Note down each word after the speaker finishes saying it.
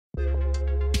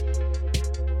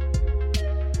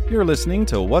You're listening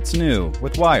to What's New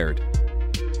with Wired.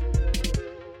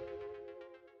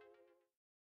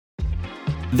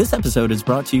 This episode is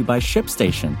brought to you by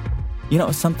ShipStation. You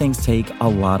know, some things take a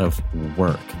lot of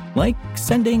work, like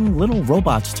sending little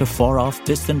robots to far-off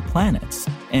distant planets.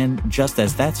 And just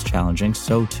as that's challenging,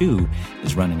 so too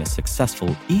is running a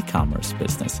successful e-commerce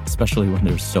business, especially when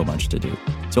there's so much to do.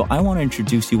 So I want to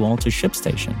introduce you all to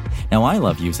ShipStation. Now, I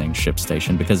love using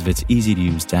ShipStation because of its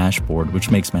easy-to-use dashboard,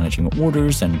 which makes managing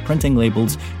orders and printing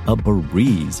labels a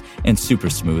breeze and super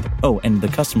smooth. Oh, and the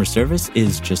customer service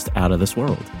is just out of this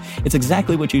world. It's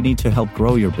exactly what you need to help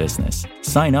grow your business.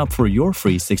 Sign up for your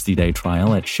free 60-day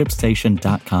trial at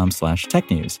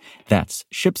shipstation.com/technews. That's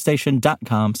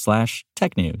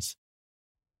shipstation.com/technews.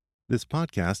 This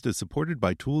podcast is supported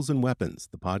by Tools and Weapons,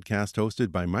 the podcast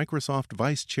hosted by Microsoft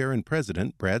Vice Chair and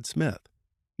President Brad Smith.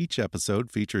 Each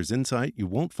episode features insight you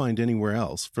won't find anywhere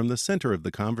else from the center of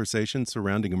the conversation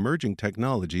surrounding emerging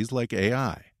technologies like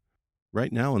AI.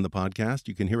 Right now on the podcast,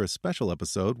 you can hear a special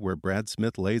episode where Brad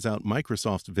Smith lays out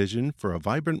Microsoft's vision for a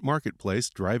vibrant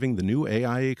marketplace driving the new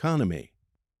AI economy.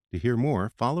 To hear more,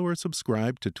 follow or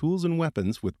subscribe to Tools and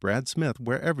Weapons with Brad Smith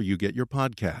wherever you get your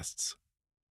podcasts.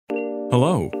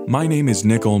 Hello, my name is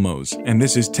Nick Olmos, and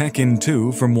this is Tech in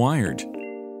 2 from Wired.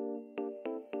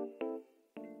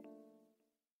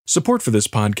 Support for this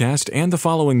podcast and the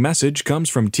following message comes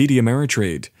from TD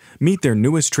Ameritrade. Meet their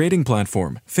newest trading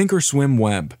platform, thinkorswim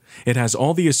Web. It has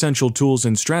all the essential tools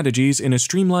and strategies in a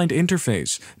streamlined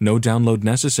interface, no download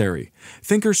necessary.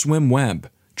 thinkorswim Web.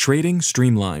 Trading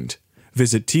streamlined.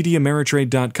 Visit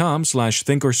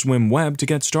tdameritrade.com/thinkorswimweb to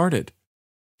get started.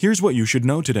 Here's what you should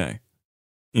know today.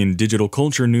 In digital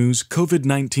culture news,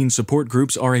 COVID-19 support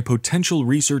groups are a potential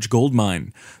research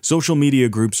goldmine. Social media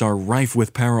groups are rife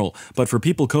with peril, but for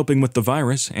people coping with the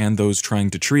virus and those trying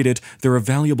to treat it, they're a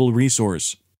valuable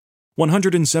resource.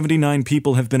 179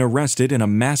 people have been arrested in a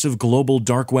massive global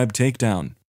dark web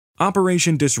takedown.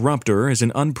 Operation Disruptor is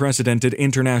an unprecedented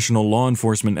international law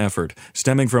enforcement effort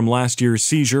stemming from last year's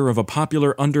seizure of a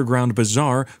popular underground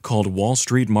bazaar called Wall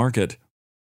Street Market.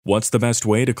 What's the best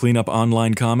way to clean up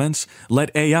online comments?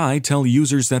 Let AI tell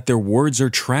users that their words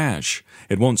are trash.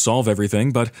 It won't solve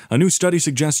everything, but a new study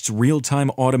suggests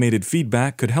real-time automated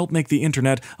feedback could help make the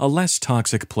internet a less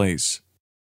toxic place.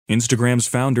 Instagram's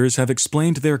founders have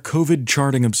explained their COVID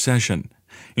charting obsession.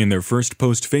 In their first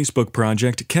post-Facebook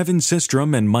project, Kevin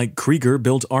Systrom and Mike Krieger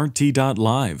built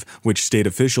RT.Live, which state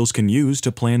officials can use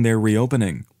to plan their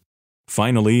reopening.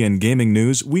 Finally, in gaming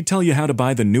news, we tell you how to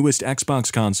buy the newest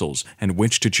Xbox consoles and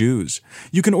which to choose.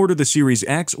 You can order the Series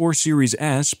X or Series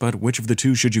S, but which of the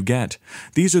two should you get?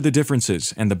 These are the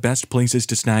differences and the best places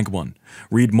to snag one.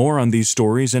 Read more on these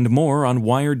stories and more on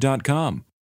Wired.com.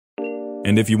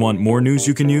 And if you want more news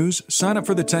you can use, sign up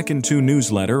for the Tech in 2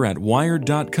 newsletter at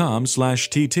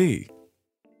Wired.com/TT.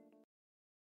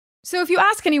 So if you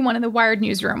ask anyone in the Wired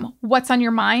newsroom, what's on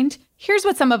your mind? Here's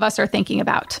what some of us are thinking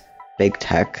about. Big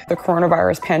tech, the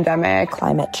coronavirus pandemic,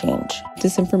 climate change,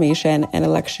 disinformation, and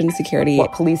election security.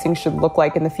 What policing should look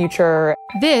like in the future.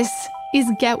 This is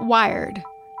Get Wired.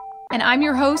 And I'm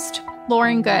your host,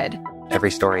 Lauren Good.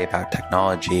 Every story about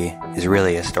technology is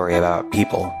really a story about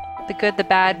people. The good, the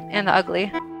bad, and the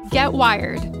ugly. Get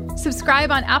Wired. Subscribe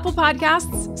on Apple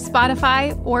Podcasts,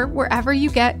 Spotify, or wherever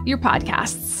you get your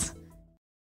podcasts.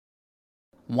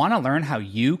 Want to learn how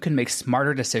you can make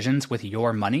smarter decisions with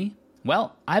your money?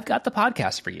 Well, I've got the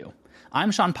podcast for you.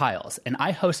 I'm Sean Piles, and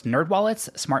I host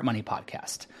NerdWallet's Smart Money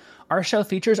Podcast. Our show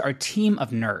features our team of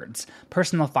nerds,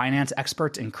 personal finance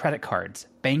experts in credit cards,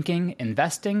 banking,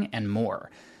 investing, and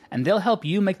more. And they'll help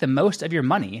you make the most of your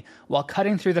money while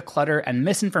cutting through the clutter and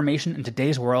misinformation in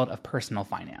today's world of personal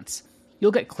finance. You'll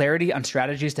get clarity on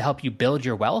strategies to help you build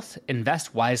your wealth,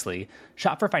 invest wisely,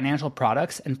 shop for financial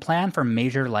products, and plan for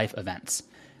major life events.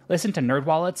 Listen to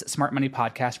NerdWallet's Smart Money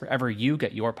Podcast wherever you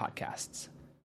get your podcasts.